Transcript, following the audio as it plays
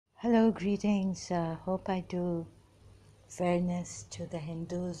Hello, greetings. Hope I do fairness to the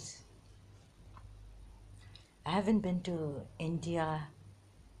Hindus. I haven't been to India,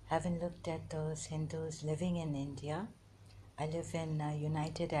 haven't looked at those Hindus living in India. I live in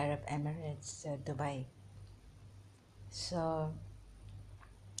United Arab Emirates, Dubai. So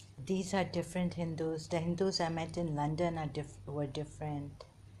these are different Hindus. The Hindus I met in London were different.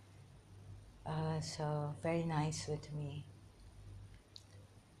 So very nice with me.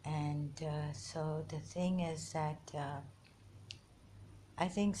 And so the thing is that I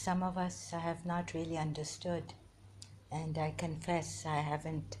think some of us have not really understood. And I confess I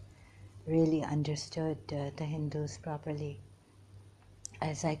haven't really understood the Hindus properly,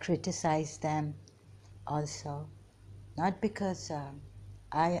 as I criticize them also. Not because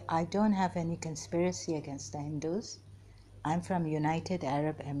I don't have any conspiracy against the Hindus. I'm from United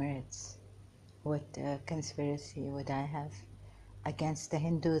Arab Emirates. What conspiracy would I have against the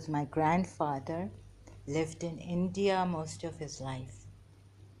Hindus? My grandfather lived in India most of his life.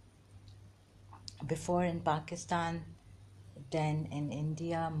 Before in Pakistan, then in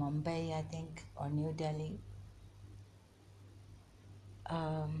India, Mumbai, I think, or New Delhi.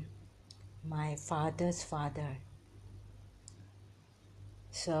 My father's father.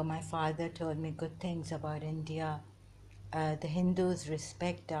 So my father told me good things about India. The Hindus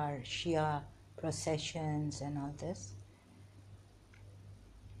respect our Shia processions and all this.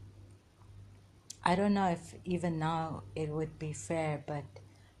 I don't know if even now it would be fair, but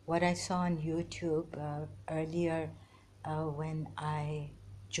what I saw on YouTube earlier when I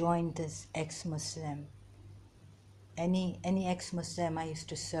joined this ex-Muslim, any ex-Muslim I used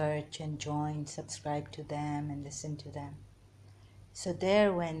to search and join, subscribe to them and listen to them. So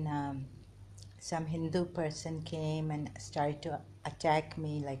there when some Hindu person came and started to attack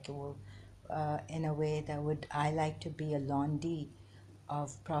me like in a way that would I like to be a Londi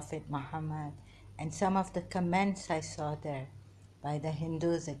of Prophet Muhammad. And some of the comments I saw there by the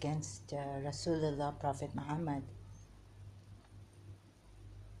Hindus against Rasulullah, Prophet Muhammad,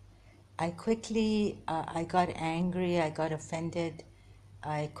 I got angry, I got offended.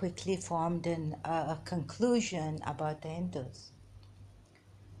 I quickly formed a conclusion about the Hindus.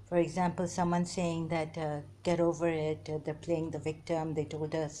 For example, someone saying that get over it, they're playing the victim. They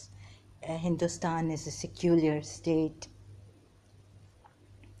told us Hindustan is a secular state,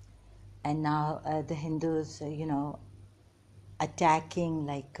 and now the Hindus, attacking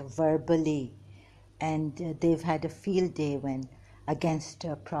like verbally, and they've had a field day when against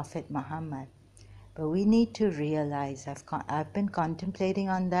Prophet Muhammad. But we need to realize, I've been contemplating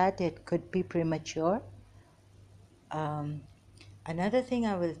on that. It could be premature. Another thing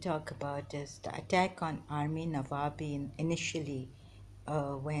I will talk about is the attack on Army Nawabi initially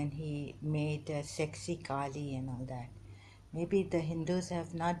when he made sexy Kali and all that. Maybe the Hindus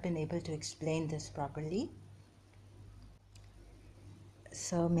have not been able to explain this properly.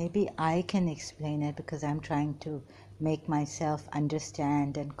 So maybe I can explain it because I'm trying to make myself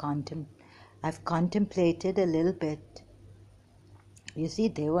understand and I've contemplated a little bit. You see,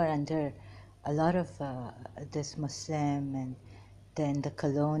 they were under a lot of this Muslim and then the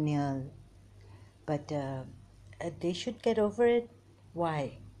colonial, but they should get over it.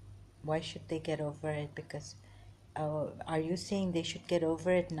 Why? Why should they get over it? Because are you saying they should get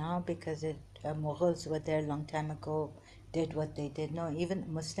over it now because Mughals were there a long time ago, did what they did? No, even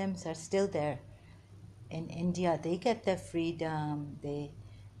Muslims are still there. In India, they get their freedom.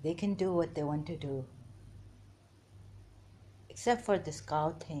 They can do what they want to do, except for this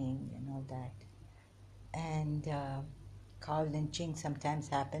cow thing and all that. And cow lynching sometimes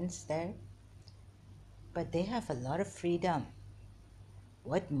happens there, but they have a lot of freedom.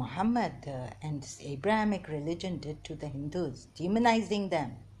 What Muhammad and this Abrahamic religion did to the Hindus, demonizing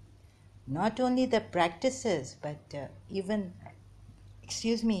them, not only the practices, but even,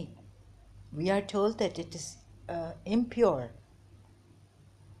 we are told that it is impure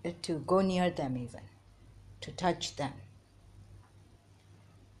to go near them, even to touch them.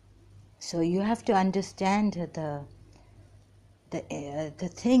 So you have to understand the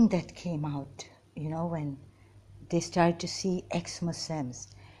thing that came out, when they started to see ex-Muslims.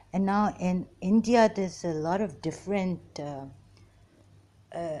 And now in India, there's a lot of different,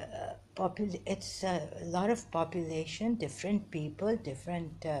 it's a lot of population, different people,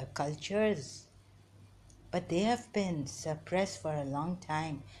 different cultures. But they have been suppressed for a long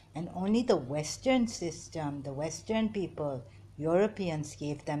time. And only the Western system, the Western people, Europeans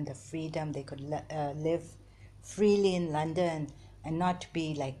gave them the freedom. They could live freely in London and not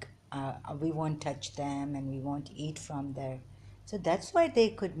be like, we won't touch them and we won't eat from there. So that's why they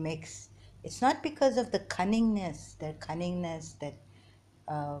could mix. It's not because of the cunningness, their cunningness that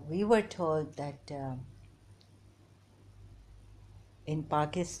we were told that in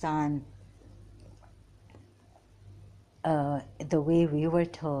Pakistan, the way we were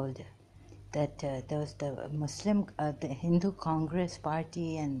told that there was the Hindu Congress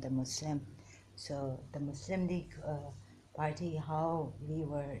Party and the Muslim. So the Muslim League Party, how we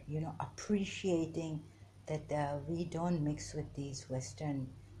were, appreciating that we don't mix with these Western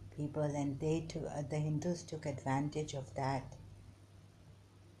people, and the Hindus took advantage of that,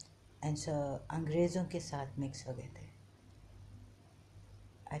 and so अंग्रेज़ों के साथ mix हो गए थे.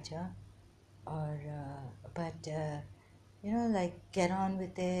 अच्छा, और but like get on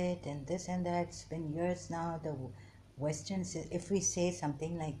with it and this and that. It's been years now. The Western, if we say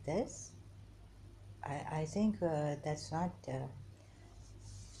something like this, I think that's not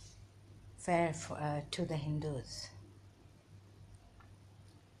fair to the Hindus.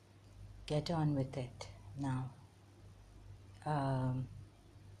 Get on with it now.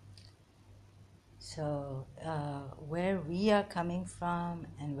 So where we are coming from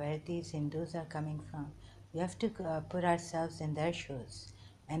and where these Hindus are coming from, we have to put ourselves in their shoes.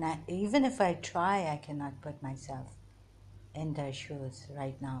 And even if I try, I cannot put myself in their shoes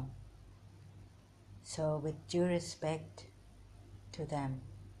right now. So with due respect to them.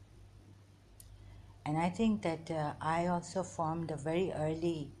 And I think that I also formed a very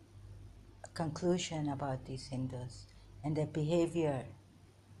early conclusion about these Hindus and their behavior.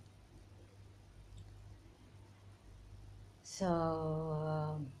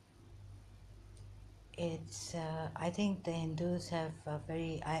 So it's I think the Hindus have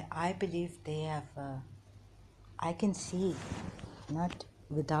I believe they have I can see, not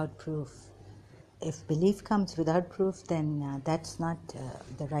without proof. If belief comes without proof, then that's not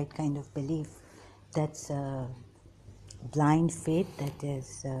the right kind of belief. That's blind faith, that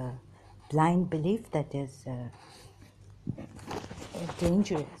is blind belief, that is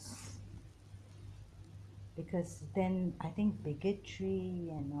dangerous. Because then I think bigotry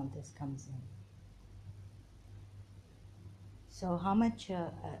and all this comes in. So how much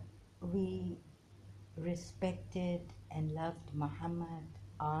we respected and loved Muhammad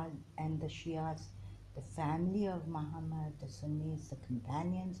and the Shias, the family of Muhammad, the Sunnis, the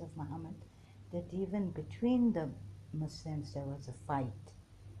companions of Muhammad, that even between the Muslims there was a fight.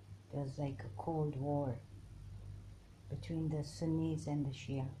 There was like a Cold War between the Sunnis and the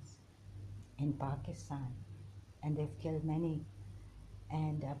Shias in Pakistan, and they've killed many.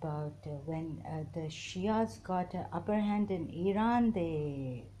 And about when the Shias got an upper hand in Iran,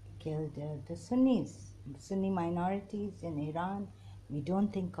 they killed the Sunnis, Sunni minorities in Iran. We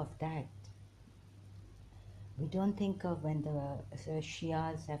don't think of that. We don't think of when the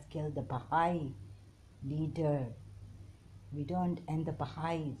Shias have killed the Baha'i leader. We don't, and the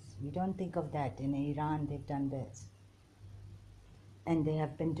Baha'is. We don't think of that. In Iran, they've done this. And they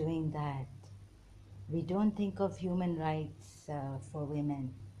have been doing that. We don't think of human rights for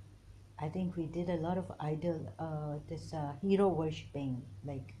women. I think we did a lot of hero worshipping.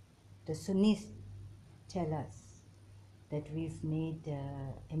 Like the Sunnis tell us that we've made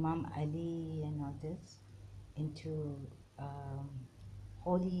Imam Ali and all this into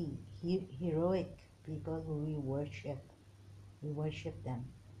holy, heroic people who we worship. We worship them.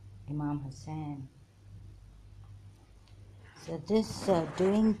 Imam Hussein. So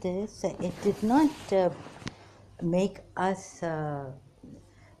doing this, it did not make us.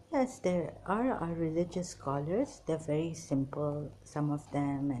 Yes, there are our religious scholars. They're very simple, some of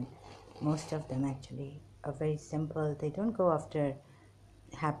them, and most of them actually are very simple. They don't go after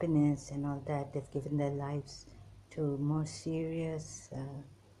happiness and all that. They've given their lives to more serious,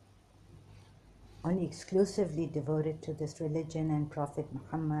 only exclusively devoted to this religion and Prophet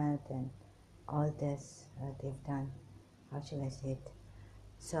Muhammad and all this they've done. How shall I say it?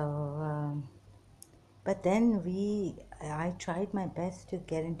 So, but then I tried my best to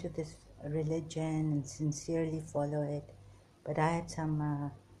get into this religion and sincerely follow it, but I had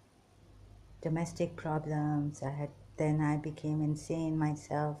some domestic problems. Then I became insane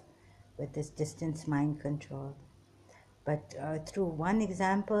myself with this distance mind control. But through one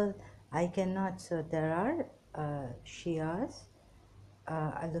example, I cannot. So there are Shias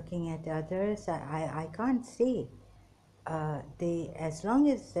looking at others. I can't see. They, as long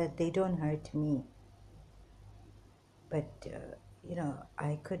as they don't hurt me. But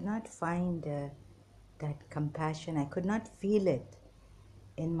I could not find that compassion. I could not feel it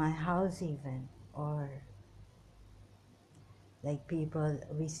in my house even, or like people.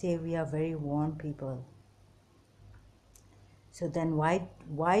 We say we are very warm people. So then why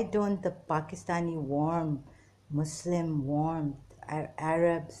don't the Pakistani warm, Muslim warm,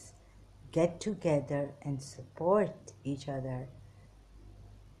 Arabs get together and support each other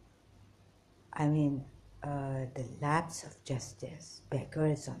I mean, the lapse of justice,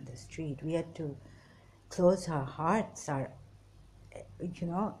 beggars on the street. We had to close our hearts, our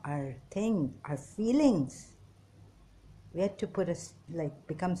our feelings. We had to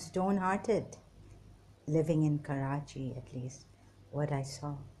become stone-hearted, living in Karachi, at least, what I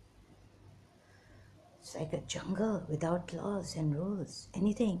saw. It's like a jungle without laws and rules.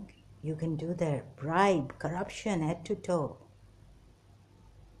 Anything you can do there. Bribe, corruption, head to toe.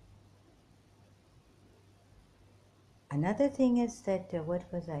 Another thing is that, what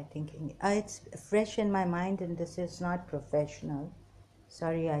was I thinking? It's fresh in my mind, and this is not professional.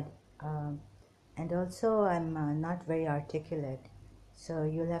 Sorry, and also I'm not very articulate, so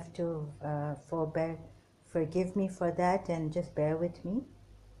you'll have to forgive me for that, and just bear with me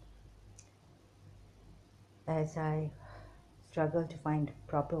as I struggle to find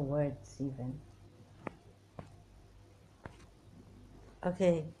proper words even.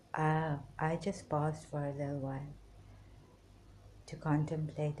 Okay, I just paused for a little while to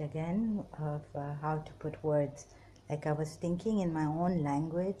contemplate again of how to put words. Like I was thinking in my own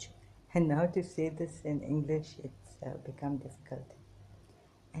language, and now to say this in English, it's become difficult.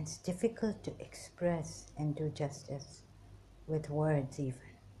 And it's difficult to express and do justice with words even.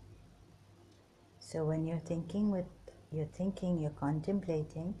 So when you're thinking, you're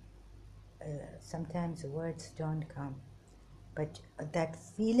contemplating, sometimes words don't come. But that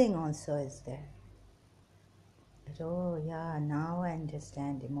feeling also is there. That, oh yeah, now I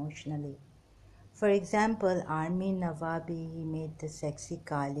understand emotionally. For example, Armin Navabi, he made the sexy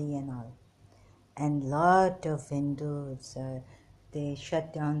Kali and all. And lot of Hindus, they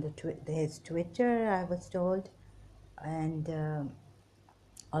shut down his Twitter, I was told. And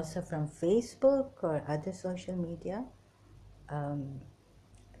also from Facebook or other social media.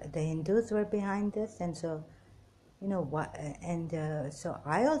 The Hindus were behind this, and so, so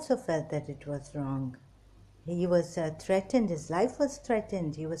I also felt that it was wrong. He was threatened, his life was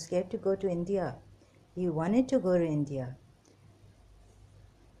threatened, he was scared to go to India. He wanted to go to India.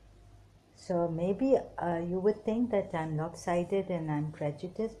 So maybe you would think that I'm lopsided and I'm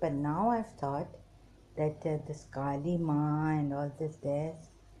prejudiced, but now I've thought that this Kali Ma and all this,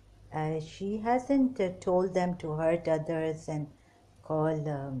 she hasn't told them to hurt others and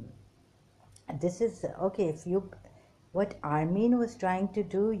call. This is okay. What Armin was trying to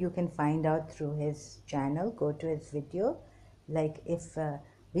do, you can find out through his channel. Go to his video. Like if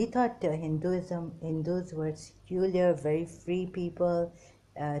we thought Hindus were secular, very free people,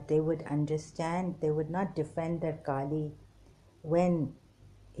 they would understand. They would not defend their Kali when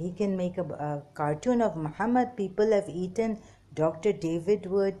he can make a cartoon of Muhammad. People have eaten. Dr. David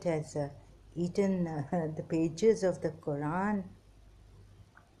Wood has eaten the pages of the Quran,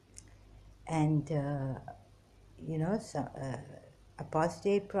 and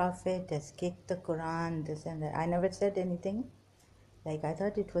apostate prophet has kicked the Quran, this and that. I never said anything. Like I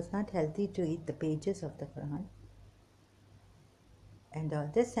thought it was not healthy to eat the pages of the Quran and all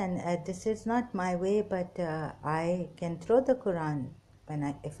this. And this is not my way, but I can throw the Quran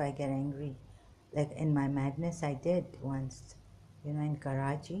if I get angry. Like in my madness, I did once, in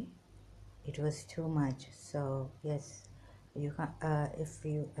Karachi. It was too much. So yes, you can.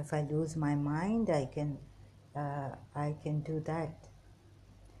 If I lose my mind, I can do that.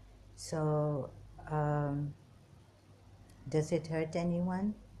 So, does it hurt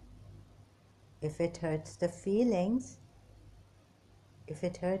anyone? If it hurts the feelings, if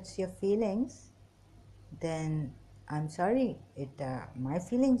it hurts your feelings, then I'm sorry. My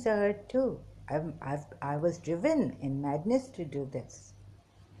feelings are hurt too. I was driven in madness to do this.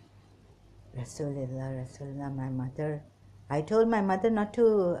 Rasulullah, my mother. I told my mother not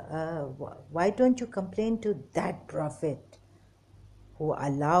to. Why don't you complain to that prophet who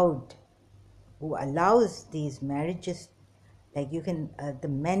allows these marriages? Like the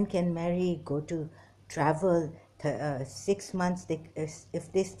men can marry, go to travel 6 months.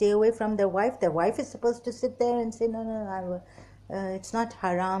 If they stay away from their wife is supposed to sit there and say, no, it's not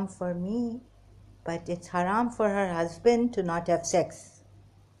haram for me, but it's haram for her husband to not have sex.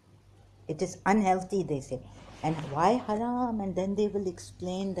 It is unhealthy, they say. And why haram? And then they will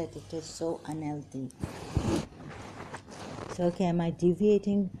explain that it is so unhealthy. So, okay, am I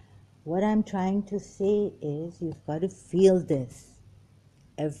deviating? What I'm trying to say is you've got to feel this.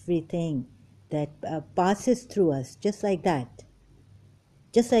 Everything that passes through us, just like that.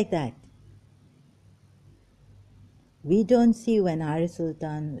 Just like that. We don't see when Hari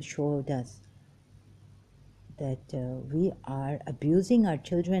Sultan showed us that we are abusing our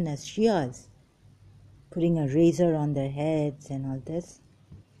children as Shias, putting a razor on their heads and all this,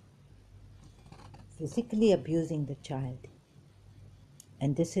 physically abusing the child.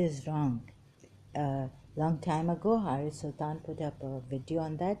 And this is wrong. long time ago, Haris Sultan put up a video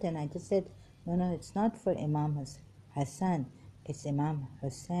on that, and I just said, no, it's not for Imam Hassan, it's Imam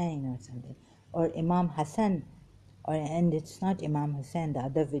Hussein or something, or Imam Hassan, and it's not Imam Hussein, the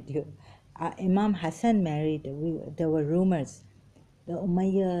other video. Imam Hassan married, there were rumors. The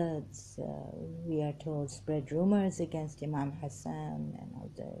Umayyads, we are told, spread rumors against Imam Hassan and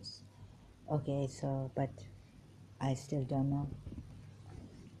all this. Okay, so, but I still don't know.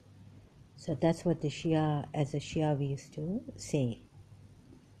 So that's what the Shia, as a Shia, we used to say.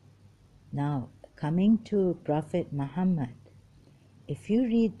 Now, coming to Prophet Muhammad, if you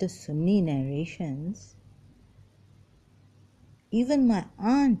read the Sunni narrations, even my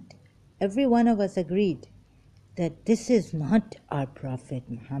aunt, every one of us agreed that this is not our Prophet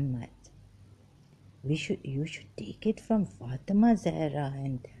Muhammad. You should take it from Fatima Zahra,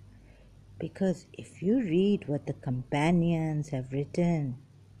 and because if you read what the companions have written,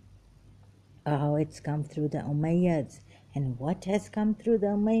 how it's come through the Umayyads, and what has come through the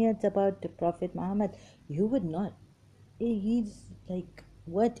Umayyads about the Prophet Muhammad, you would not. He's like,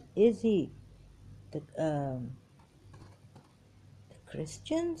 what is he? The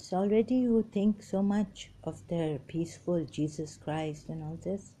Christians already who think so much of their peaceful Jesus Christ and all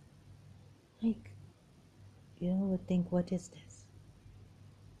this, like, would think, what is this?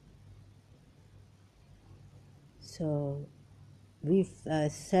 So we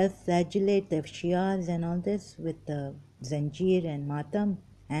self-flagellate the Shias and all this with the Zanjir and Matam,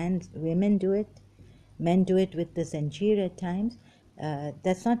 and women do it. Men do it with the Zanjir at times.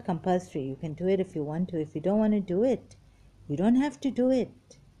 That's not compulsory. You can do it if you want to. If you don't want to do it, you don't have to do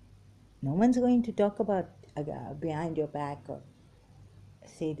it. No one's going to talk about behind your back or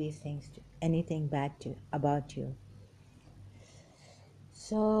say these things, anything bad about you.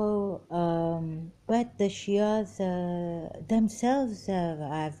 So, but the Shias themselves,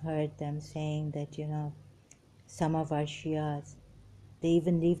 I've heard them saying that, some of our Shias, they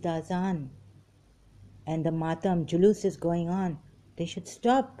even leave the Azan and the Matam, Julus is going on. They should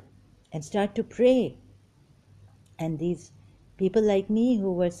stop and start to pray. And these people like me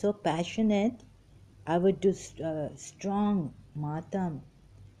who were so passionate, I would do strong Matam,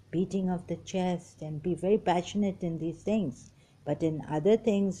 beating of the chest, and be very passionate in these things. But in other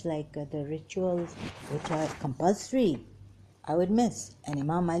things like the rituals which are compulsory, I would miss. And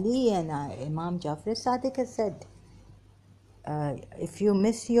Imam Ali and Imam Jafar Sadiq has said, if you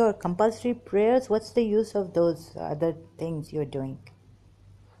miss your compulsory prayers, what's the use of those other things you're doing?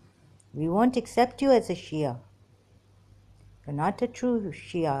 We won't accept you as a Shia. You're not a true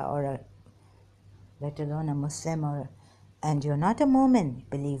Shia, let alone a Muslim, and you're not a Mu'min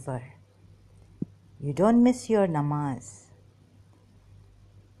believer. You don't miss your namaz.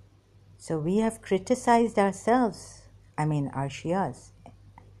 So we have criticized ourselves, our Shias.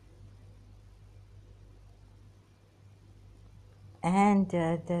 And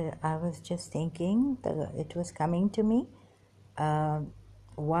I was just thinking, it was coming to me,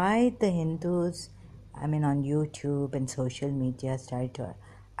 why the Hindus, on YouTube and social media, started to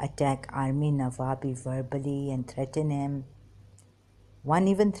attack Army Nawabi verbally and threaten him. One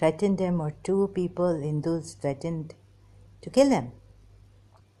even threatened him, or two people, Hindus, threatened to kill him.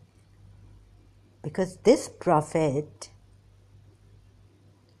 Because this prophet,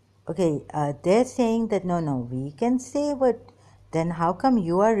 they're saying that no, we can say what, then how come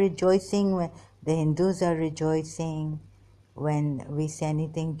you are rejoicing when the Hindus are rejoicing when we say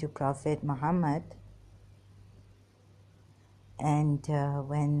anything to Prophet Muhammad? And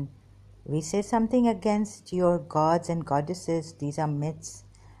when we say something against your gods and goddesses, these are myths.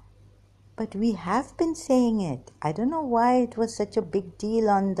 But we have been saying it. I don't know why it was such a big deal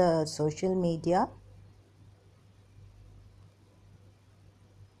on the social media.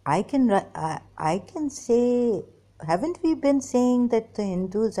 I can say, haven't we been saying that the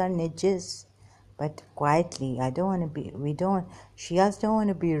Hindus are nijis? But quietly, Shias don't want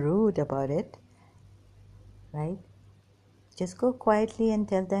to be rude about it, right? Just go quietly and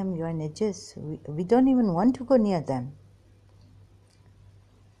tell them you are nijis. We don't even want to go near them.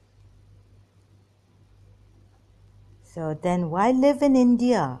 So then why live in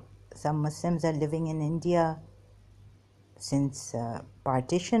India? Some Muslims are living in India since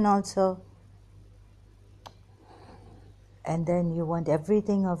partition also. And then you want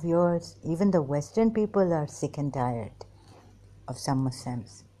everything of yours. Even the Western people are sick and tired of some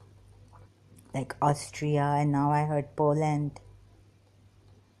Muslims, like Austria, and now I heard Poland.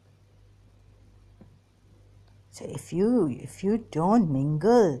 So if you don't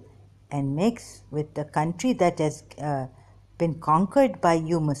mingle and mix with the country that has been conquered by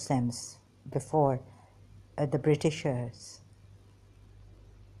you Muslims before, the Britishers,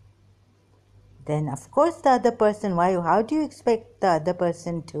 then of course the other person, how do you expect the other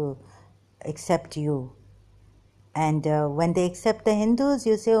person to accept you? And when they accept the Hindus,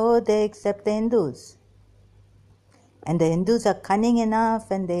 you say, oh, they accept the Hindus. And the Hindus are cunning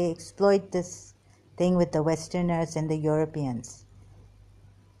enough and they exploit this thing with the Westerners and the Europeans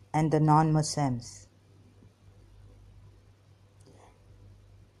and the non-Muslims.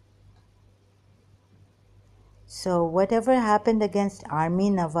 So whatever happened against Army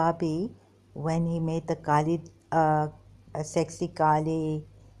Nawabi when he made the Kali, a sexy Kali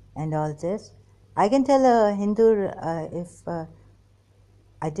and all this, I can tell a Hindu, if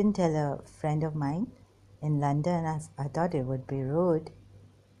I didn't tell a friend of mine in London, I thought it would be rude,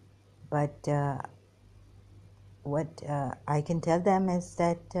 but what I can tell them is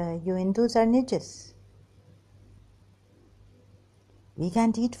that you Hindus are nijis. We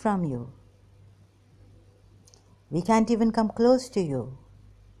can't eat from you. We can't even come close to you.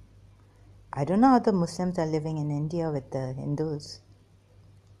 I don't know how the Muslims are living in India with the Hindus.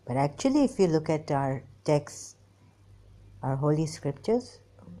 But actually, if you look at our texts, our holy scriptures,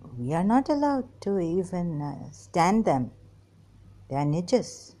 we are not allowed to even stand them. They are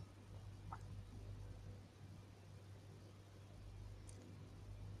nijis.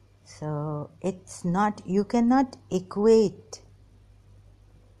 So it's not, you cannot equate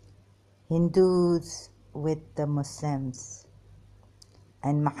Hindus with the Muslims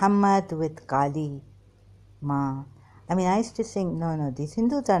and Muhammad with Kali Ma. I mean, I used to think, no, these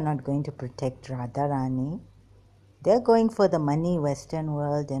Hindus are not going to protect Radharani. They're going for the money, Western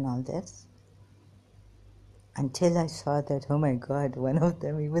world and all this. Until I saw that, oh my God, one of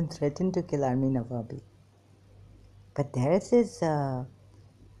them even threatened to kill Army Nawabi. But theirs is,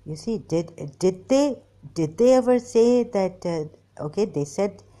 you see, did they ever say that, okay, they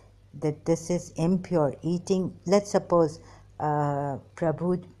said that this is impure, eating, let's suppose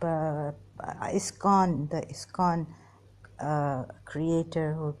Prabhu, ISKCON, the ISKCON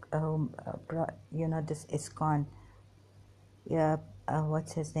creator who brought, this ISKCON, yeah,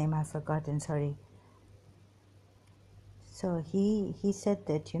 what's his name, I've forgotten, sorry. So he said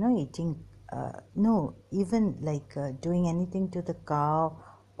that, eating, no, even like doing anything to the cow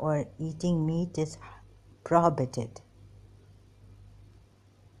or eating meat is prohibited.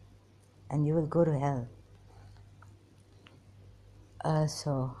 And you will go to hell.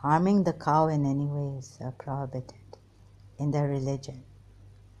 So harming the cow in any way is prohibited in their religion.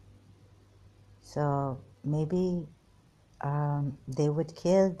 So maybe they would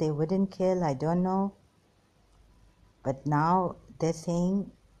kill, they wouldn't kill, I don't know. But now they're saying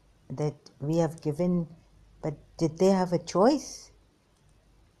that we have given, but did they have a choice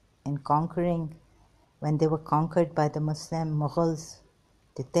in conquering? When they were conquered by the Muslim Mughals,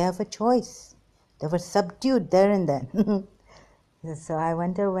 did they have a choice? They were subdued there and then. So I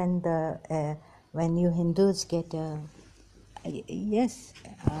wonder when you Hindus get yes,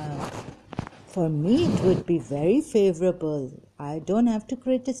 for me it would be very favorable. I don't have to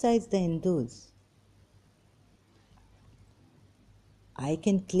criticize the Hindus. I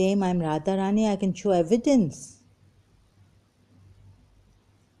can claim I'm Radharani, I can show evidence.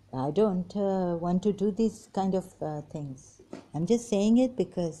 I don't want to do these kind of things. I'm just saying it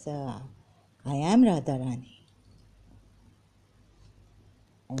because I am Radharani.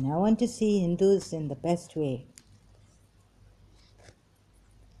 And I want to see Hindus in the best way.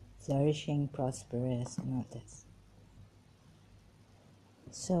 Flourishing, prosperous, and all this.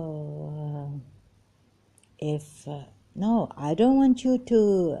 So, no, I don't want you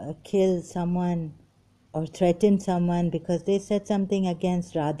to kill someone or threaten someone because they said something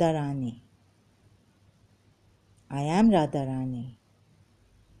against Radharani. I am Radharani.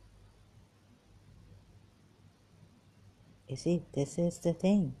 You see, this is the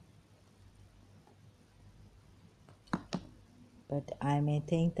thing. But I may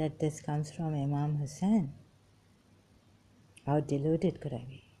think that this comes from Imam Hussain. How deluded could I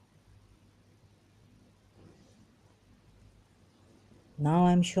be? Now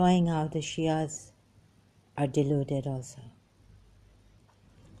I'm showing how the Shias are deluded also.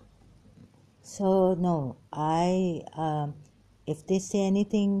 So no, if they say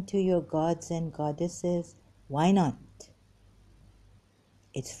anything to your gods and goddesses, why not?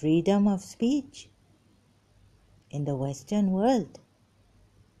 It's freedom of speech in the Western world.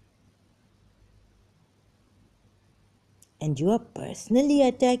 And you are personally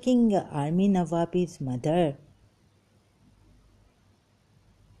attacking Army Nawabi's mother.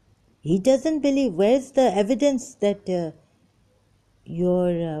 He doesn't believe. Where's the evidence that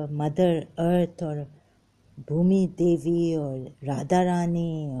your Mother Earth or Bhumi Devi or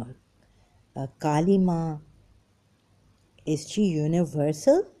Radharani or Kali Ma, is she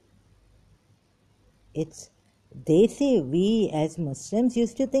universal? They say we as Muslims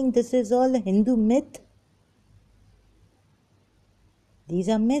used to think this is all a Hindu myth. These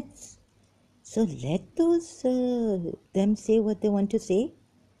are myths. So let those them say what they want to say.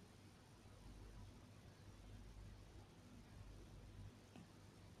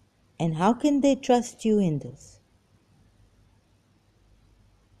 And how can they trust you in this?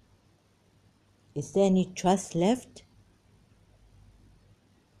 Is there any trust left?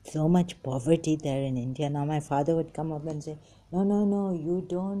 So much poverty there in India. Now my father would come up and say, no, you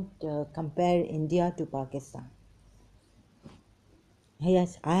don't compare India to Pakistan.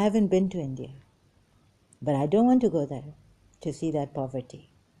 Yes, I haven't been to India, but I don't want to go there to see that poverty.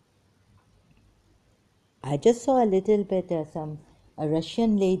 I just saw a little bit some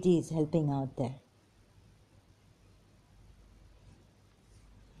Russian ladies helping out there.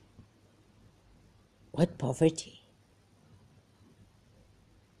 What poverty?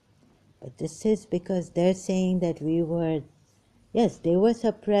 But this is because they're saying that yes, they were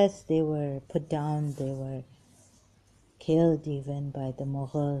suppressed, they were put down, they were killed even by the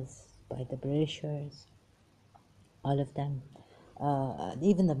Mughals, by the Britishers, all of them.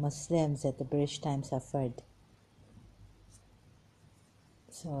 Even the Muslims at the British time suffered.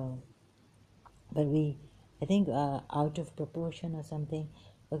 So, but I think out of proportion or something.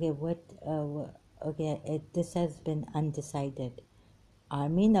 Okay, this has been undecided.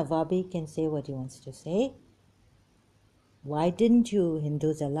 Army Nawabi can say what he wants to say. Why didn't you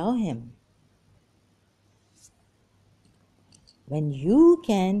Hindus allow him? When you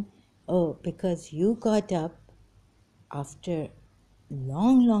can, because you got up after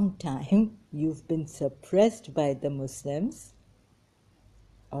long time, you've been suppressed by the Muslims,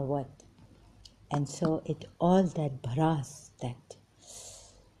 or what? And so all that bharas, that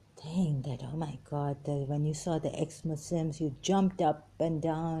thing that, oh my God, when you saw the ex-Muslims, you jumped up and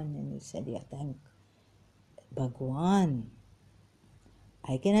down and you said, yeah, thank Bhagwan.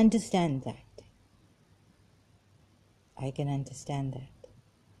 I can understand that. I can understand that.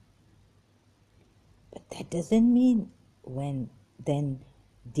 But that doesn't mean then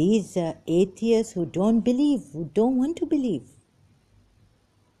these atheists who don't believe, who don't want to believe,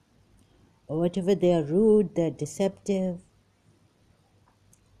 or whatever, they are rude, they're deceptive,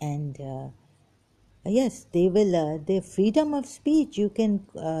 and yes, they will, their freedom of speech, you can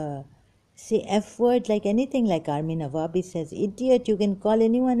say F word like anything, like Armin Nawabi says, idiot, you can call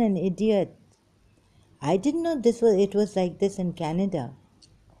anyone an idiot. I didn't know it was like this in Canada,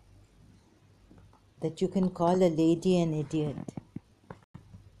 that you can call a lady an idiot.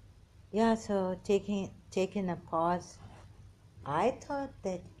 Yeah, so taking a pause, I thought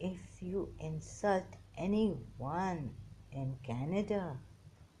that if you insult anyone in Canada,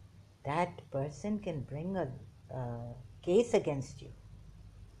 that person can bring a case against you,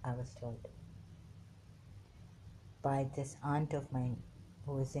 I was told by this aunt of mine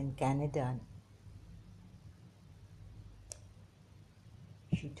who is in Canada.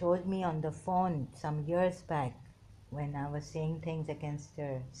 She told me on the phone some years back when I was saying things against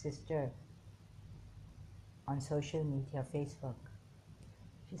her sister on social media, Facebook.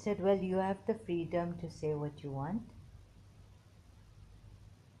 She said, well, you have the freedom to say what you want.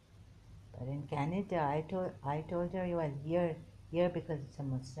 But in Canada, I told her, well, here because it's a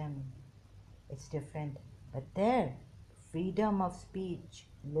Muslim, it's different. But there, freedom of speech,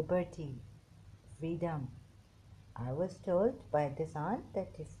 liberty, freedom. I was told by this aunt that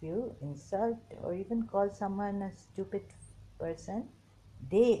if you insult or even call someone a stupid person,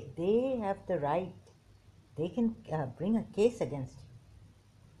 they have the right. They can bring a case against you.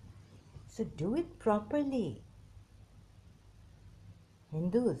 So do it properly.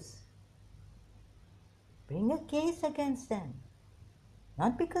 Hindus, bring a case against them.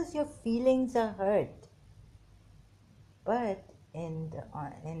 Not because your feelings are hurt, but in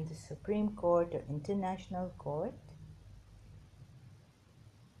the Supreme Court or International Court,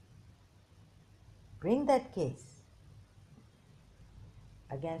 bring that case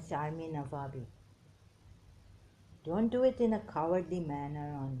against Armin Nawabi. Don't do it in a cowardly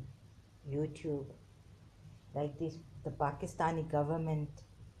manner on YouTube, like the Pakistani government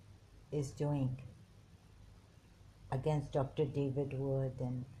is doing against Dr. David Wood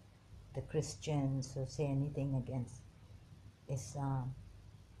and the Christians who say anything against Islam.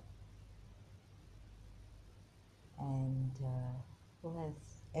 And who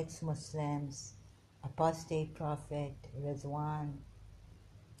else? Ex-Muslims, apostate prophet, Rizwan,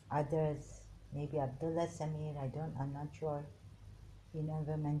 others, maybe Abdullah Samir, I'm not sure. He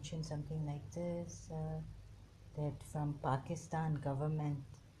never mentioned something like this, that from Pakistan government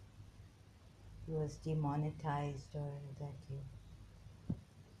he was demonetized, or that he.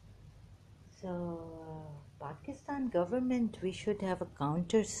 So Pakistan government, we should have a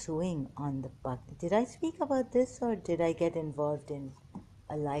counter suing on the Did I speak about this or did I get involved in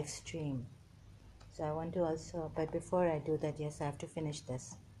a live stream? So I want to also, but before I do that, yes, I have to finish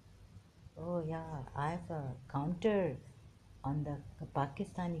this. Oh yeah, I have a counter on the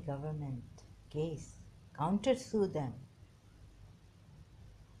Pakistani government case. Counter sue them.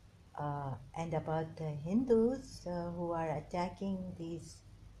 And about the Hindus who are attacking these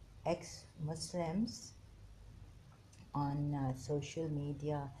ex-Muslims on social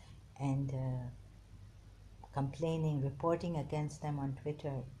media and complaining, reporting against them on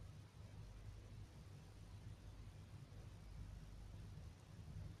Twitter.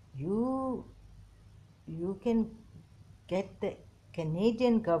 You you can get the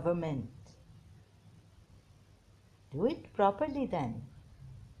Canadian government. Do it properly then.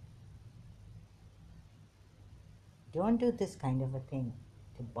 Don't do this kind of a thing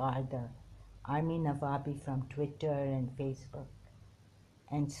to bar the Army Nawabi from Twitter and Facebook.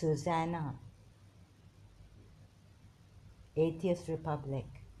 And Susanna, Atheist Republic,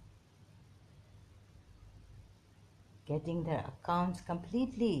 getting their accounts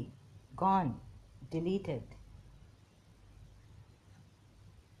completely gone, deleted.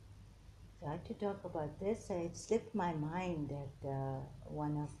 So I had to talk about this. It slipped my mind that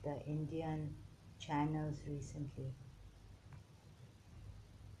one of the Indian channels recently.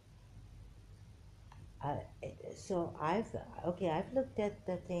 Uh, so I've looked at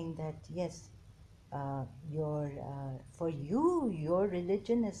the thing that yes, for you, your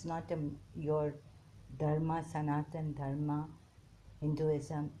religion is not your dharma, Sanatan dharma,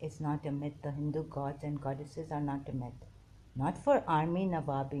 Hinduism is not a myth. The Hindu gods and goddesses are not a myth. Not for Army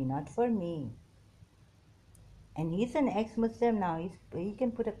Nawabi, not for me. And he's an ex-Muslim now. He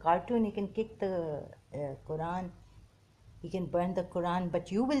can put a cartoon, he can kick the Quran, he can burn the Quran,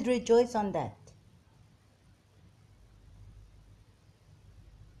 but you will rejoice on that.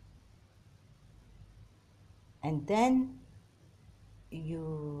 And then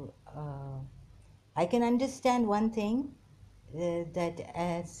I can understand one thing, that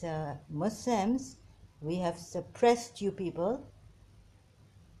as Muslims, we have suppressed you people.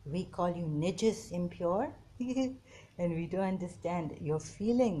 We call you nijis, impure, and we don't understand your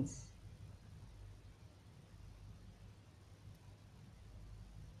feelings.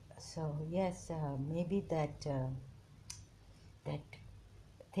 So yes, maybe that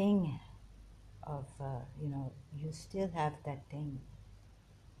thing of you still have that thing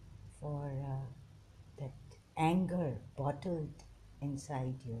for that anger bottled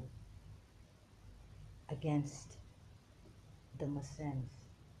inside you against the Muslims.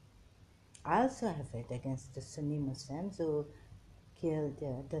 I also have it against the Sunni Muslims who killed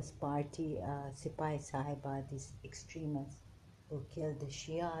this party, Sipai Sahiba, these extremists who killed the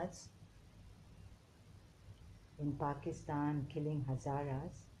Shias in Pakistan, killing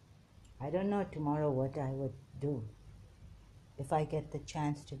Hazaras. I don't know tomorrow what I would do if I get the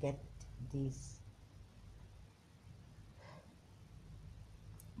chance to get these.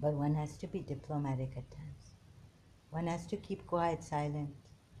 But one has to be diplomatic at times. One has to keep quiet, silent.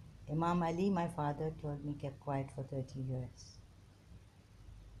 Imam Ali, my father, told me, kept quiet for 30 years.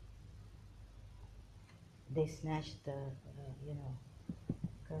 They snatched the,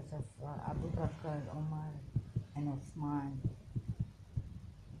 because of Abu Bakr, Omar, and Uthman.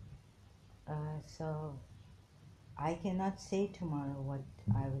 So I cannot say tomorrow what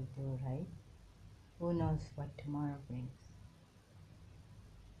I will do, right? Who knows what tomorrow brings?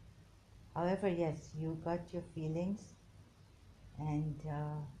 However, yes, you got your feelings, and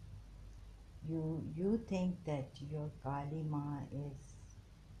you think that your Kali Ma is.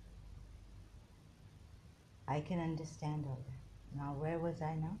 I can understand all that. Now, where was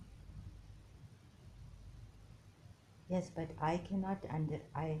I now? Yes, but I cannot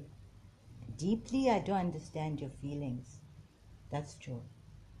I don't understand your feelings. That's true,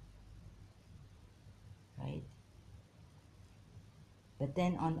 right? But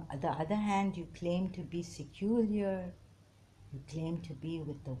then on the other hand, you claim to be secular. You claim to be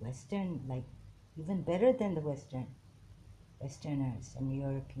with the Western, like even better than the Westerners and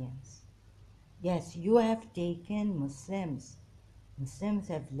Europeans. Yes, you have taken Muslims. Muslims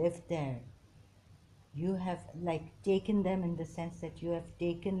have lived there. You have like taken them in the sense that you have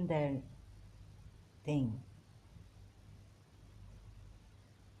taken their thing.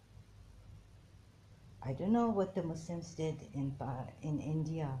 I don't know what the Muslims did in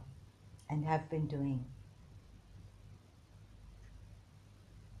India and have been doing.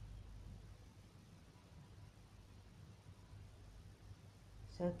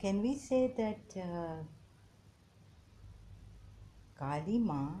 So can we say that Kali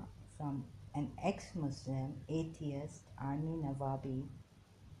Ma from an ex-Muslim, atheist, Army Nawabi.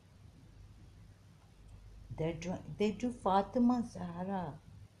 They drew Fatima Zahra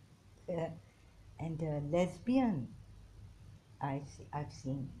and a lesbian. I've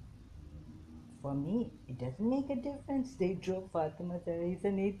seen. For me, it doesn't make a difference. They drew Fatima Zahra. He's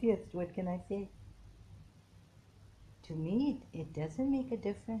an atheist. What can I say? To me, it doesn't make a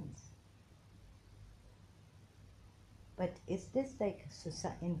difference. But is this like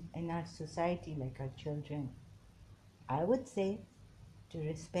in our society, like our children? I would say to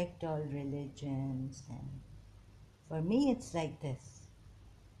respect all religions, and for me, it's like this.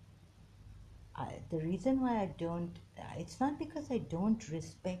 The reason why I don't, it's not because I don't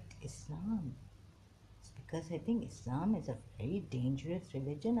respect Islam. It's because I think Islam is a very dangerous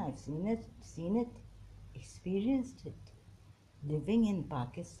religion. I've seen it, experienced it, living in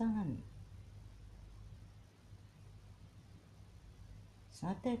Pakistan. It's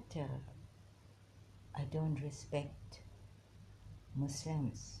not that I don't respect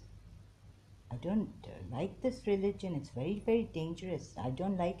Muslims. I don't like this religion. It's very, very dangerous. I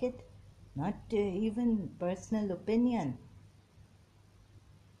don't like it. Not even personal opinion.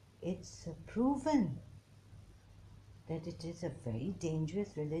 It's proven that it is a very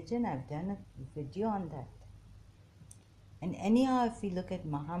dangerous religion. I've done a video on that. And anyhow, if we look at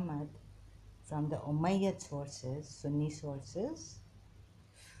Muhammad from the Umayyad sources, Sunni sources,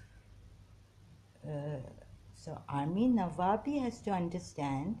 so Army Nawabi has to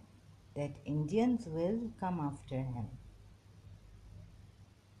understand that Indians will come after him.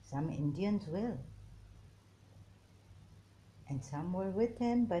 Some Indians will. And some were with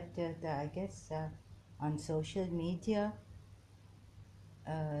him, but I guess on social media,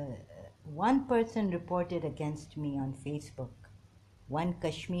 one person reported against me on Facebook, one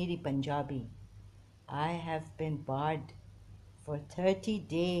Kashmiri Punjabi. I have been barred for 30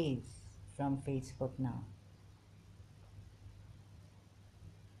 days from Facebook now.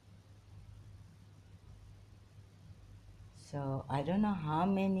 So I don't know how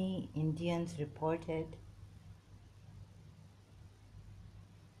many Indians reported,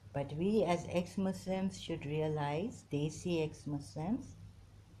 but we as ex-Muslims should realize, Desi ex-Muslims,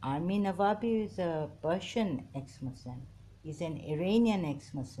 Army Nawabi is a Persian ex-Muslim. He's an Iranian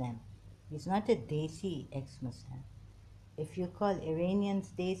ex-Muslim. He's not a Desi ex-Muslim. If you call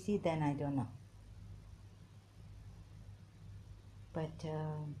Iranians Desi, then I don't know. But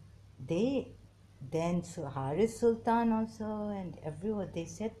so Haris Sultan also and everyone, they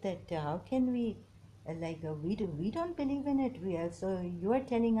said that how can we, we don't believe in it. So you are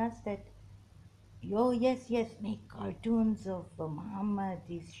telling us that, oh yes, make cartoons of Muhammad,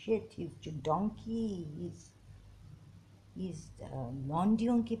 he's shit, he's a donkey, he's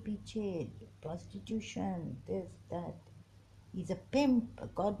लौंडियों के पीछे, prostitution, this, that. He's a pimp.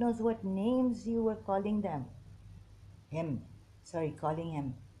 God knows what names you were calling them. Calling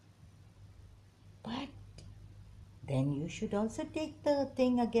him. But then you should also take the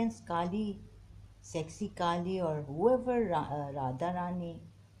thing against Kali, sexy Kali, or whoever, Radharani.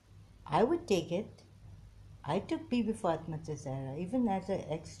 I would take it. I took Bibi Fatma Zahra, even as an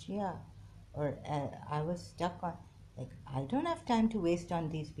ex-Shia, or I was stuck on, I don't have time to waste on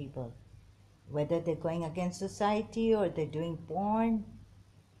these people. Whether they're going against society or they're doing porn.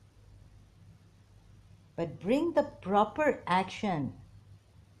 But bring the proper action.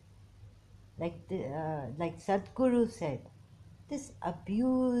 Like Sadhguru said, this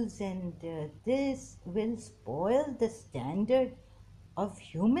abuse and this will spoil the standard of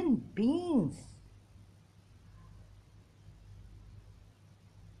human beings.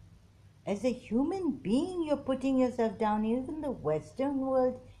 As a human being, you're putting yourself down. Even the Western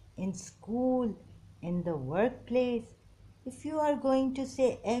world, in school, in the workplace, if you are going to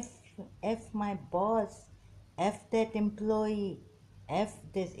say F my boss, F that employee, F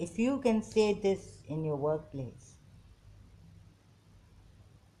this, if you can say this in your workplace,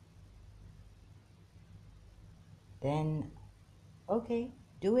 then okay,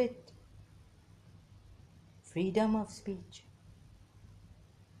 do it. Freedom of speech.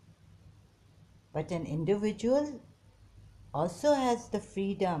 But an individual also has the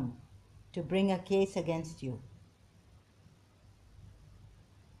freedom to bring a case against you.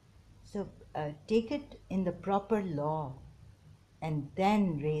 So take it in the proper law and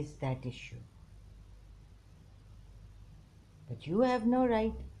then raise that issue. But you have no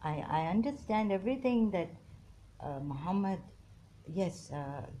right. I understand everything that Muhammad, yes,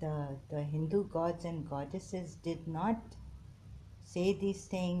 the Hindu gods and goddesses did not say these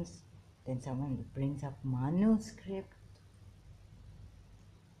things. Then someone brings up manuscript.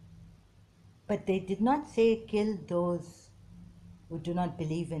 But they did not say kill those who do not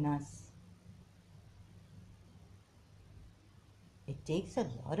believe in us. It takes a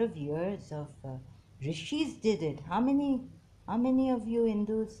lot of years of rishis did it. How many of you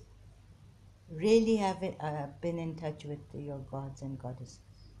Hindus really have been in touch with your gods and goddesses?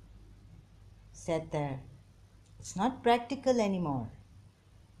 Said there, it's not practical anymore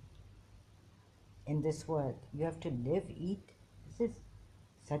in this world. You have to live, eat. This is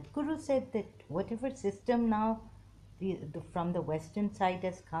Sadhguru said that whatever system now from the western side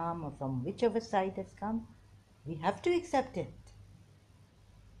has come or from whichever side has come, we have to accept it.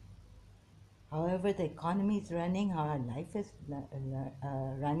 However the economy is running, how our life is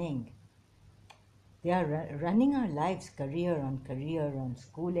running, they are running our lives career, on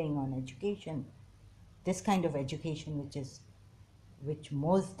schooling, on education, this kind of education which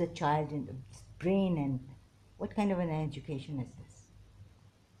molds the child in the brain. And what kind of an education is this?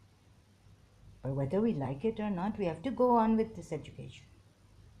 But whether we like it or not, we have to go on with this education.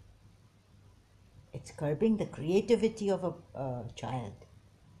 It's curbing the creativity of a child.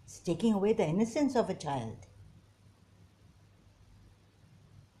 It's taking away the innocence of a child.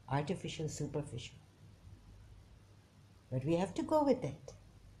 Artificial, superficial. But we have to go with it.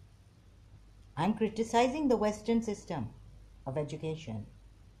 I'm criticizing the Western system of education.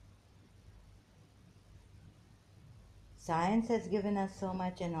 Science has given us so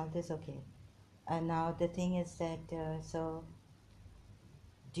much and all this, okay. And now the thing is that, so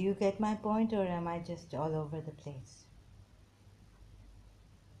do you get my point, or am I just all over the place?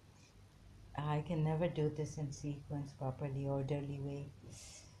 I can never do this in sequence, properly, orderly way.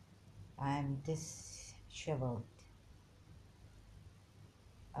 I'm disheveled.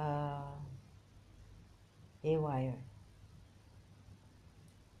 Haywire.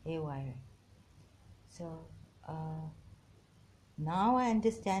 So now I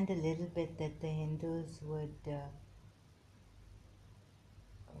understand a little bit that the Hindus would,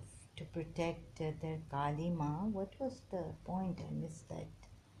 to protect their Kali Ma. What was the point? I missed that.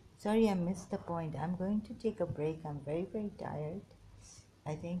 Sorry, I missed the point. I'm going to take a break. I'm very, very tired.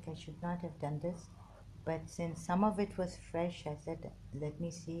 I think I should not have done this. But since some of it was fresh, I said, let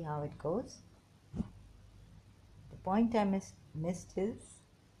me see how it goes. The point I missed is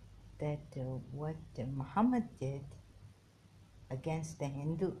that what Muhammad did against the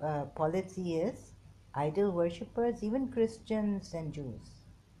Hindu polytheists, idol worshippers, even Christians and Jews,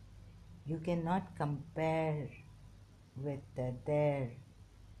 you cannot compare with their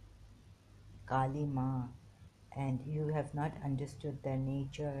Kali Ma, and you have not understood their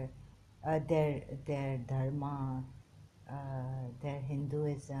nature, their dharma, their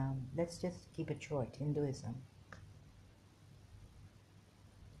Hinduism. Let's just keep it short, Hinduism.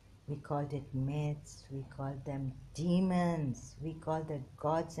 We called it myths, we called them demons, we called the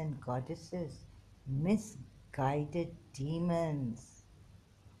gods and goddesses misguided demons.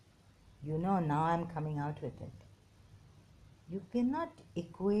 You know, now I'm coming out with it. You cannot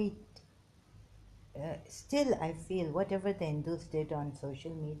equate, still I feel whatever the Hindus did on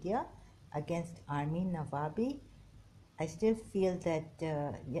social media against Armin Navabi, I still feel that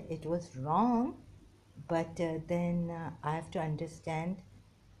yeah, it was wrong, but then I have to understand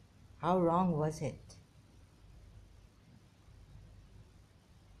how wrong was it,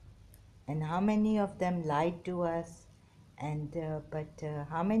 and how many of them lied to us, and but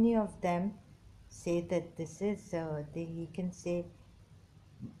how many of them say that this is he can say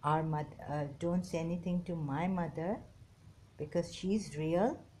our mother, don't say anything to my mother because she's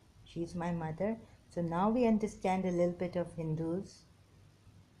real, she's my mother. So now we understand a little bit of Hindus.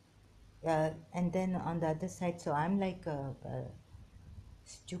 And then on the other side, so I'm like a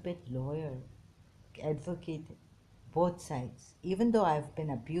stupid lawyer, advocate both sides, even though I've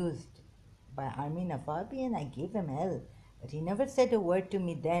been abused by Armin Navabi and I gave him hell, but he never said a word to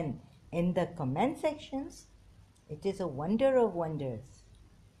me then. In the comment sections, it is a wonder of wonders.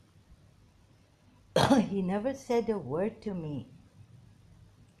 He never said a word to me,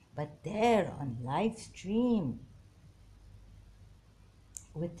 but there on live stream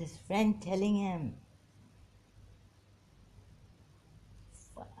with his friend telling him,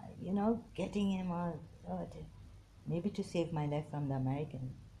 you know, getting him all, maybe to save my life from the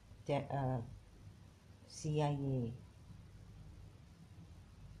American CIA.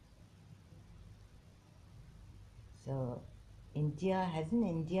 So hasn't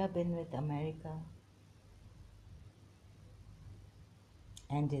India been with America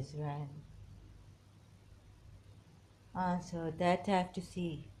and Israel? So that I have to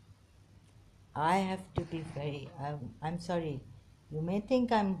see. I have to be very, I'm sorry. You may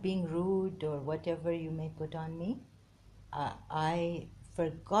think I'm being rude or whatever you may put on me. I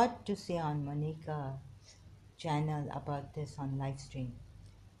forgot to say on Monica's channel about this on live stream.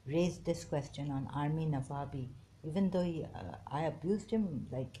 Raised this question on Armin Navabi. even though I abused him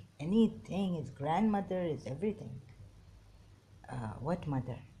like anything, his grandmother, his everything. What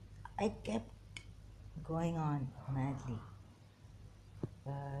mother? I kept going on madly.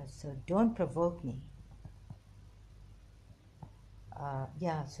 So don't provoke me.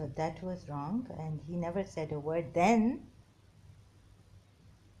 Yeah, so that was wrong, and he never said a word then.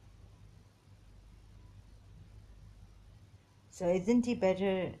 So isn't he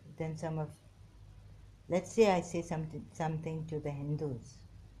better than some of? Let's say I say something to the Hindus.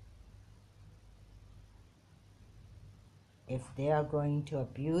 If they are going to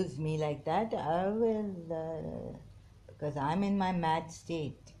abuse me like that, I will, because I'm in my mad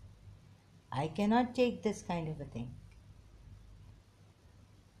state. I cannot take this kind of a thing.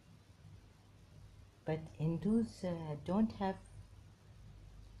 But Hindus don't have,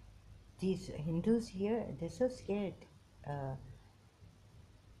 these Hindus here, they're so scared. Uh,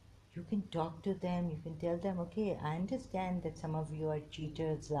 you can talk to them, you can tell them, okay, I understand that some of you are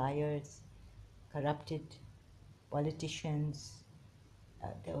cheaters, liars, corrupted politicians.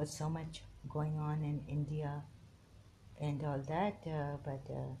 There was so much going on in India and all that,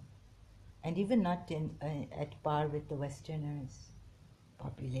 and even not at par with the Westerners.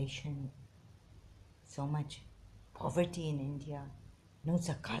 Population, so much poverty in India, no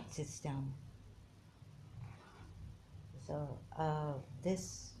zakat system. So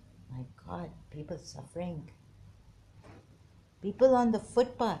this, my God, people suffering. People on the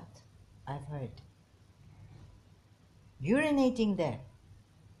footpath, I've heard, urinating there.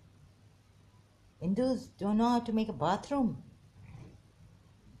 Hindus don't know how to make a bathroom.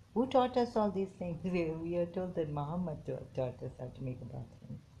 Who taught us all these things? We are told that Muhammad taught us how to make a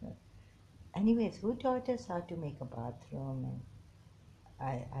bathroom. Anyways, who taught us how to make a bathroom?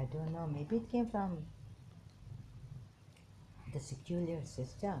 And I don't know, maybe it came from the secular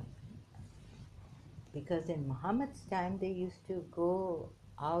system. Because in Muhammad's time, they used to go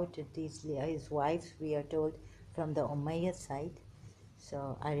out at his wives, we are told, from the Umayyad side.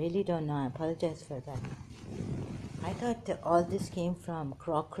 So I really don't know. I apologize for that. I thought all this came from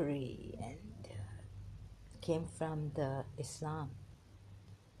crockery and came from the Islam.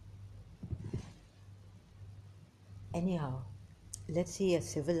 Anyhow, let's see a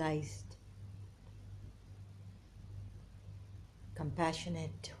civilized,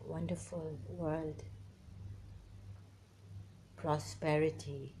 compassionate, wonderful world.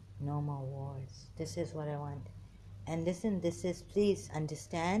 Prosperity, no more wars. This is what I want. And listen, this is, please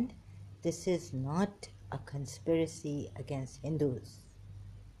understand, this is not a conspiracy against Hindus.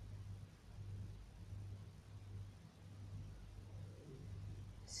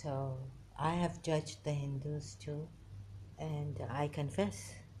 So I have judged the Hindus too, and I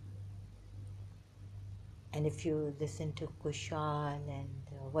confess. And if you listen to Kushal, and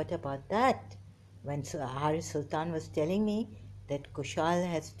what about that? When Haris Sultan was telling me that Kushal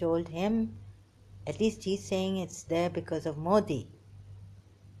has told him, at least he's saying it's there because of Modi.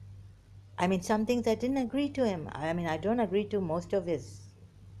 I mean, some things I didn't agree to him. I mean, I don't agree to most of his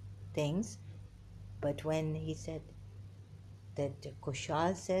things, but when he said that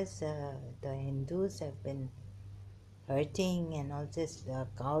Kushal says the Hindus have been hurting and all this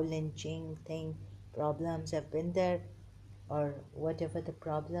cow lynching thing, problems have been there, or whatever the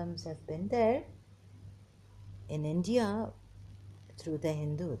problems have been there in India through the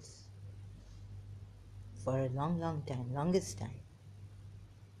Hindus for a long, long time, longest time.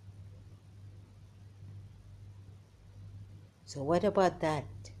 So what about that?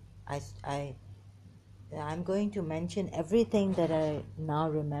 I'm going to mention everything that I now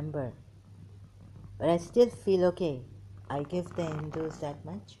remember, but I still feel okay. I give the Hindus that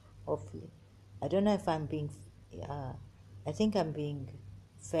much, hopefully. I don't know if I'm being, uh, I think I'm being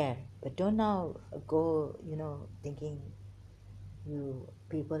fair, but don't now go, thinking you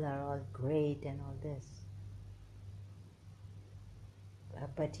people are all great and all this.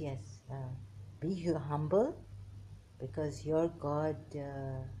 But yes, be humble, because your God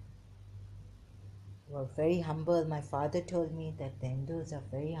were very humble. My father told me that the Hindus are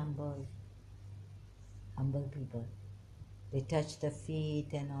very humble people. They touch the feet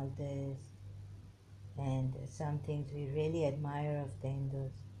and all this, and some things we really admire of the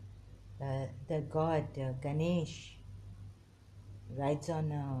Hindus. The god Ganesh rides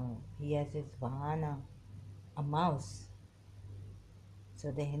on he has his vahana, a mouse. So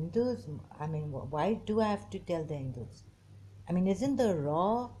the Hindus, I mean, why do I have to tell the Hindus? I mean, isn't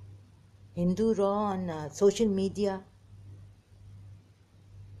the Hindu raw on social media?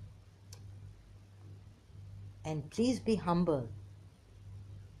 And please be humble.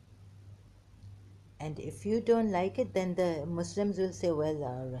 And if you don't like it, then the Muslims will say, well,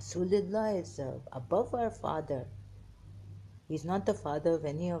 Rasulullah is above our father. He's not the father of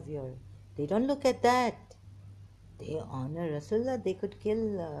any of your. They don't look at that. They honor Rasulullah. They could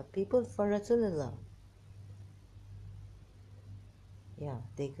kill people for Rasulullah. Yeah,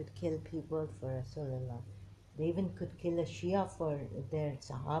 they could kill people for Rasulullah. They even could kill a Shia for their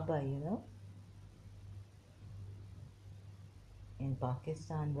Sahaba, in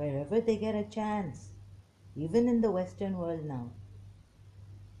Pakistan, wherever they get a chance, even in the Western world now.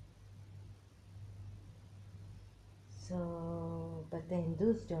 So, but the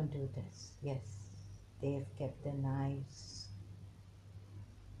Hindus don't do this. Yes, they have kept the knives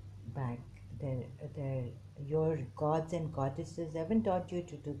back. Their, their, your gods and goddesses haven't taught you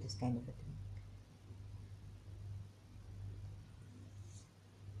to do this kind of a thing.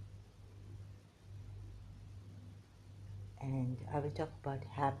 And I will talk about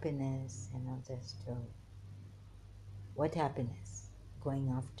happiness and all this too. What happiness?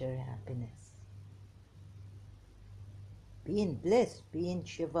 Going after happiness. Be in bliss, be in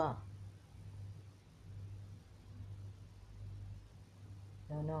Shiva.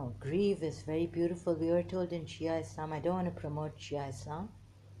 No, no, grieve is very beautiful. We were told in Shia Islam, I don't want to promote Shia Islam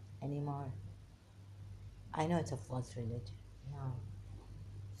anymore. I know it's a false religion. No.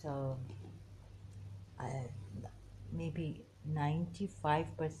 So, I, maybe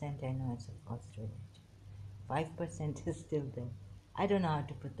 95% I know it's a false religion. 5% is still there. I don't know how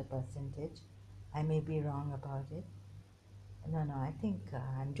to put the percentage. I may be wrong about it. No, no, I think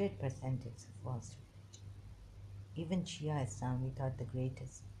 100% it's a false religion. Even Shia Islam, we thought the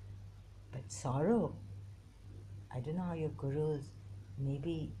greatest. But sorrow, I don't know how your gurus,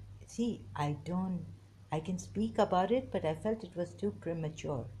 maybe, see, I can speak about it, but I felt it was too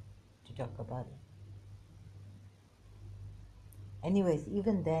premature to talk about it. Anyways,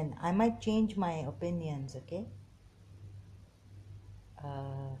 even then, I might change my opinions, okay?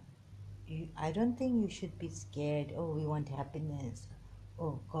 Uh, I don't think you should be scared. Oh, we want happiness.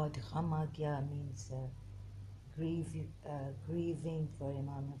 Oh God, Hamagya means grieving for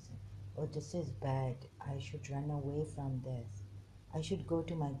Imam Hussain. Oh, this is bad. I should run away from this. I should go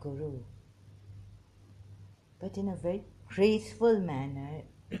to my guru. But in a very graceful manner,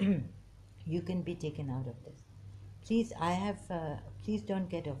 you can be taken out of this. Please, please don't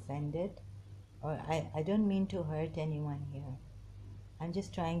get offended, or I don't mean to hurt anyone here. I'm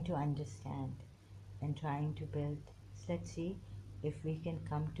just trying to understand and trying to build. Let's see if we can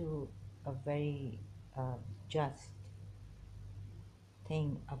come to a very just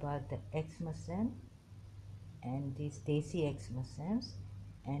thing about the ex-Muslim and these Desi ex-Muslims.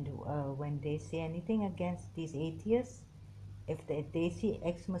 And when they say anything against these atheists, if the Desi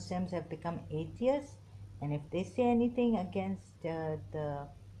ex-Muslims have become atheists, and if they say anything against the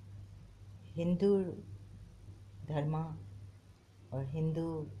Hindu dharma or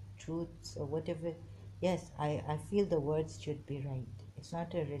Hindu truths or whatever, yes, I feel the words should be right. It's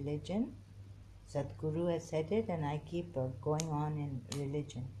not a religion. Sadhguru has said it, and I keep going on in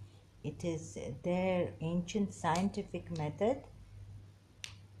religion. It is their ancient scientific method,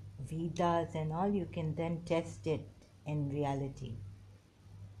 Vedas and all, you can then test it in reality.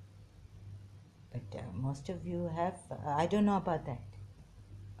 But most of you have, I don't know about that.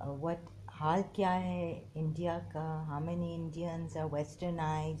 What हाल क्या है India का? How many Indians are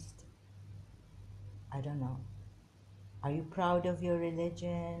westernized? I don't know. Are you proud of your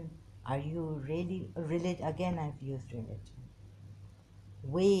religion? Are you really again I've used religion.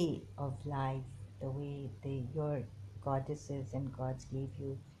 Way of life, the way your goddesses and gods gave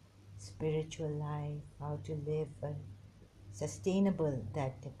you spiritual life, how to live sustainable.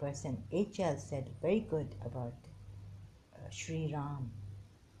 That the person HL said very good about Sri Ram.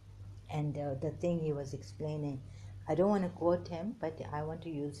 And the thing he was explaining, I don't want to quote him, but I want to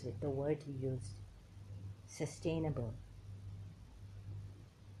use it, the word he used, sustainable,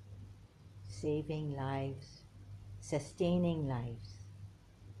 saving lives, sustaining lives.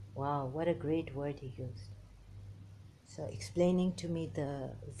 Wow, what a great word he used. So explaining to me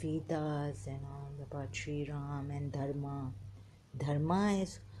the Vedas and all about Sri Ram and Dharma. Dharma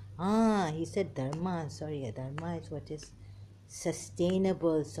is, he said Dharma, sorry, Dharma is what is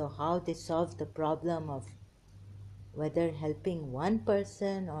sustainable. So how they solve the problem of whether helping one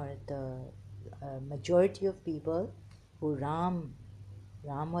person or the majority of people who Ram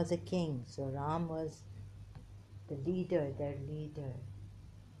was a king, so Ram was the leader, their leader.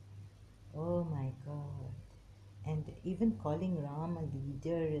 Oh my God. And even calling Ram a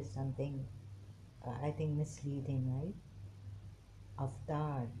leader is something, I think, misleading, right?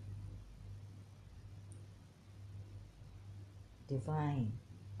 Avatar, divine,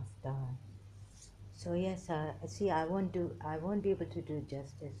 Avatar. So yes, see, I won't be able to do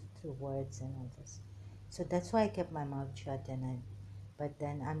justice through words and all this. So that's why I kept my mouth shut. But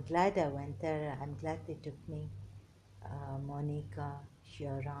then I'm glad I went there. I'm glad they took me, Monica,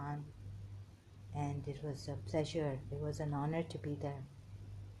 Sharon, and it was a pleasure. It was an honor to be there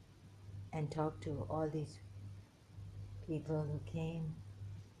and talk to all these people who came.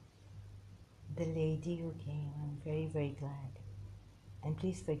 The lady who came, I'm very, very glad. And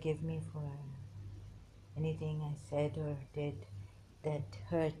please forgive me for anything I said or did that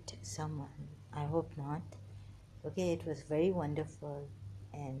hurt someone. I hope not. Okay, it was very wonderful,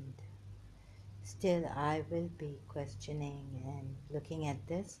 and still I will be questioning and looking at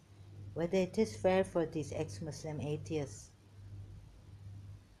this whether it is fair for these ex-Muslim atheists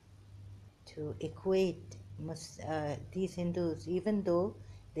to equate these Hindus, even though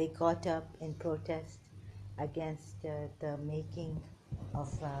they got up in protest against the making of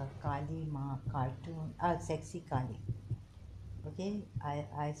Kali Ma cartoon, sexy Kali. Okay,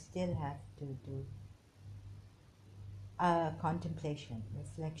 I still have to do contemplation,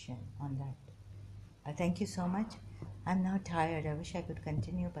 reflection on that. Thank you so much. I'm now tired. I wish I could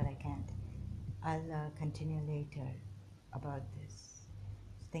continue, but I can't. I'll continue later about this.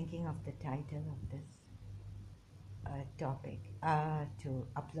 Thinking of the title of this topic to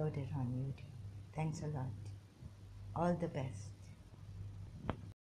upload it on YouTube. Thanks a lot. All the best.